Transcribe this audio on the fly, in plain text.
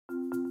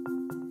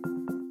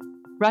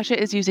Russia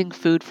is using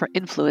food for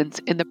influence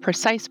in the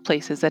precise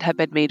places that have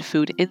been made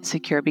food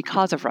insecure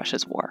because of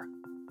Russia's war.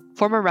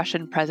 Former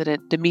Russian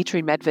President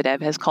Dmitry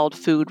Medvedev has called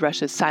food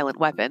Russia's silent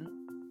weapon.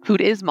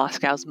 Food is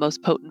Moscow's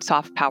most potent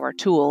soft power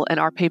tool, and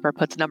our paper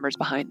puts numbers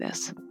behind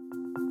this.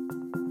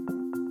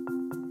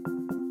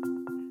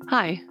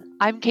 Hi,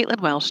 I'm Caitlin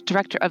Welsh,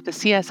 director of the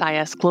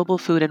CSIS Global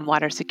Food and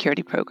Water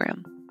Security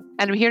Program,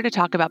 and I'm here to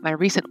talk about my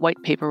recent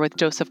white paper with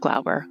Joseph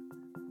Glauber,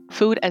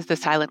 Food as the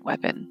Silent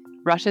Weapon,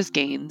 Russia's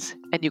Gains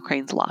and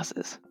Ukraine's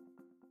Losses.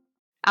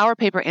 Our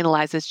paper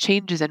analyzes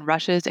changes in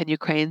Russia's and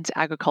Ukraine's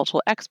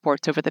agricultural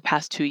exports over the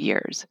past 2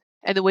 years,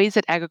 and the ways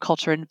that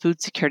agriculture and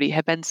food security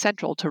have been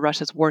central to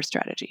Russia's war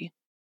strategy.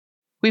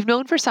 We've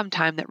known for some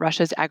time that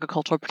Russia's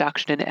agricultural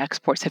production and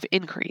exports have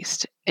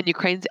increased, and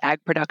Ukraine's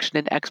ag production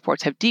and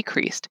exports have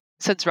decreased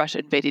since Russia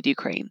invaded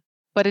Ukraine.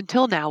 But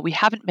until now, we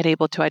haven't been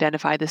able to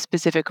identify the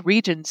specific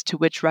regions to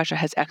which Russia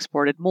has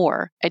exported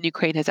more and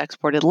Ukraine has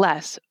exported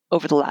less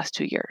over the last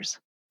 2 years.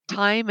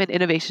 Time and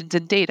innovations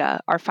in data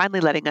are finally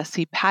letting us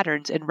see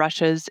patterns in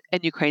Russia's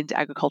and Ukraine's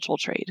agricultural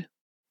trade.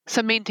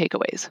 Some main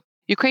takeaways.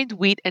 Ukraine's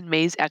wheat and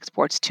maize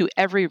exports to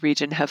every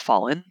region have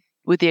fallen,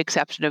 with the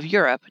exception of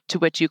Europe, to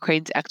which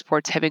Ukraine's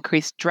exports have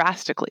increased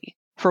drastically.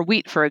 For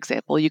wheat, for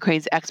example,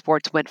 Ukraine's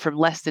exports went from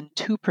less than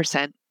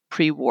 2%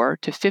 pre-war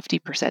to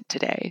 50%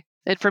 today,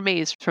 and for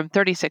maize from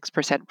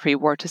 36%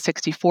 pre-war to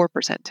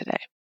 64% today.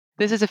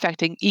 This is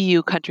affecting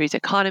EU countries'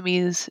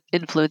 economies,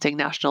 influencing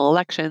national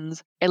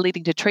elections, and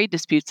leading to trade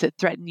disputes that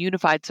threaten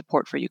unified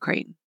support for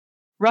Ukraine.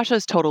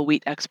 Russia's total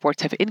wheat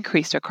exports have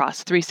increased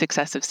across 3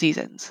 successive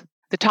seasons.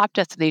 The top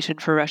destination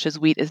for Russia's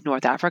wheat is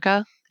North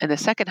Africa, and the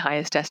second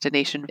highest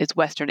destination is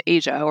Western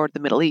Asia or the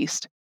Middle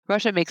East.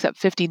 Russia makes up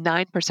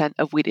 59%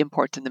 of wheat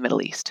imports in the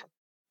Middle East.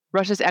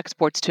 Russia's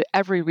exports to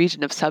every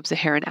region of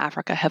sub-Saharan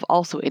Africa have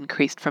also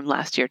increased from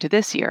last year to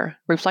this year,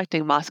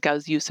 reflecting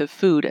Moscow's use of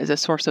food as a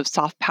source of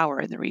soft power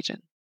in the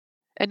region.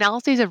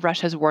 Analyses of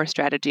Russia's war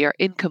strategy are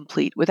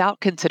incomplete without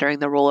considering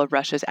the role of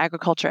Russia's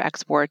agriculture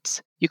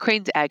exports,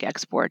 Ukraine's ag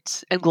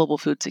exports, and global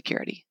food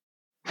security.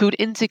 Food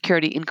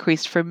insecurity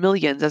increased for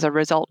millions as a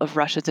result of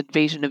Russia's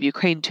invasion of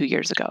Ukraine 2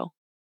 years ago.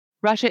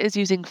 Russia is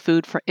using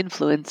food for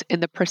influence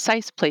in the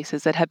precise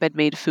places that have been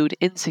made food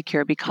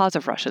insecure because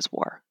of Russia's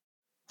war.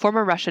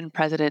 Former Russian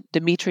President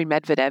Dmitry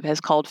Medvedev has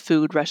called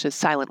food Russia's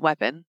silent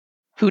weapon.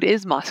 Food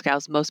is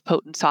Moscow's most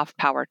potent soft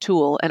power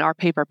tool, and our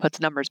paper puts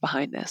numbers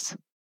behind this.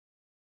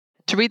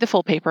 To read the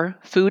full paper,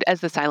 Food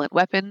as the Silent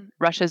Weapon,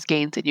 Russia's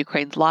Gains and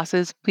Ukraine's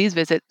Losses, please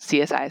visit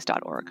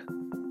csis.org.